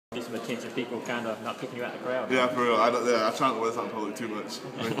you some attention, people kind of not picking you out in the crowd. Yeah, for real. I try not to wear this out in public too much.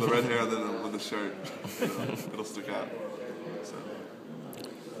 Like the red hair and then with the shirt, it'll stick out. So.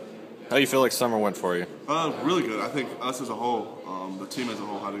 How do you feel like summer went for you? Really good. I think us as a whole, the team as a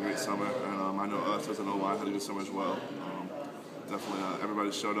whole had a great summer, and I know us as an O-line had a good summer as well. Definitely,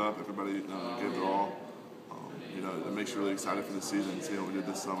 everybody showed up. Everybody gave their all. It makes you really excited for the season and see what we did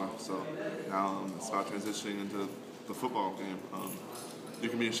this summer. So now it's about transitioning into the football game. You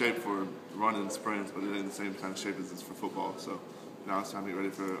can be in shape for running sprints, but it ain't the same kind of shape as it's for football. So now it's time to get ready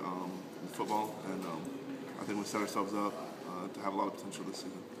for football, and I think we set ourselves up to have a lot of potential this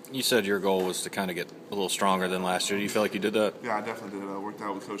season. You said your goal was to kind of get a little stronger than last year. Do you feel like you did that? Yeah, I definitely did. I worked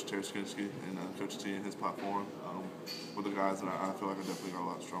out with Coach Tereskinsky and Coach T and his platform with the guys, and I feel like I definitely got a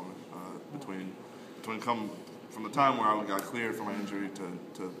lot stronger between come from the time where I got cleared from my injury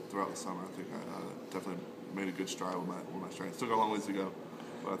to throughout the summer. I think I definitely made a good stride with my strength. Still got a long ways to go,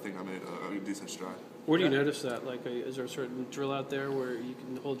 but I think I made a decent stride. Where do you notice that? Like, is there a certain drill out there where you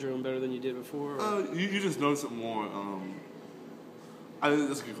can hold your own better than you did before? You just notice it more.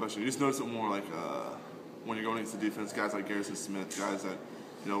 That's a good question. You just notice it more like when you're going against the defense, guys like Garrison Smith, guys that,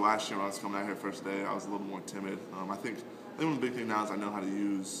 last year when I was coming out here first day, I was a little more timid. I think one of the big thing now is I know how to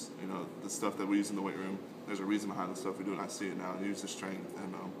use, the stuff that we use in the weight room. There's a reason behind the stuff we do, and I see it now, and use the strength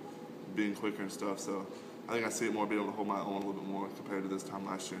and being quicker and stuff. So I think I see it more, being able to hold my own a little bit more compared to this time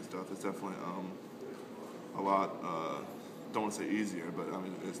last year and stuff. It's definitely a lot, don't want to say easier, but I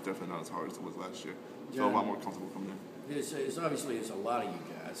mean, it's definitely not as hard as it was last year. I feel a lot more comfortable coming in. It's obviously a lot of you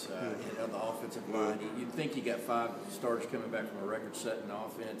guys. The offensive line. You'd think you got 5 starters coming back from a record-setting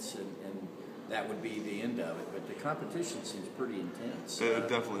offense, and that would be the end of it. But the competition seems pretty intense. It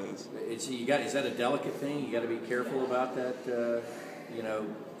definitely is. Is that a delicate thing? You got to be careful about that.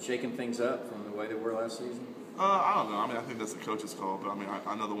 Shaking things up from the way they were last season. I don't know. I mean, I think that's the coach's call. But I mean,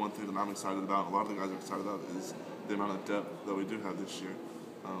 I know the one thing that I'm excited about, a lot of the guys are excited about, is the amount of depth that we do have this year.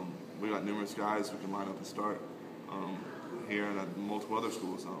 We got numerous guys who can line up and start here and at multiple other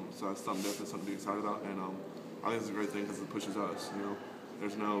schools. So that's definitely something to be excited about. And I think it's a great thing because it pushes us.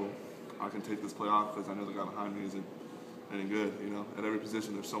 There's no, I can take this play off because I know the guy behind me isn't any good. At every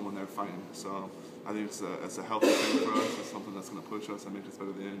position there's someone there fighting. So I think it's a healthy thing for us. It's something that's going to push us and make us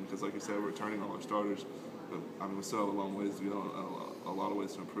better at the end. Because like you said, we're returning all our starters. But I mean, we still have a long ways to go, a lot of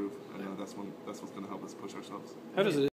ways to improve. And that's what's going to help us push ourselves. How does it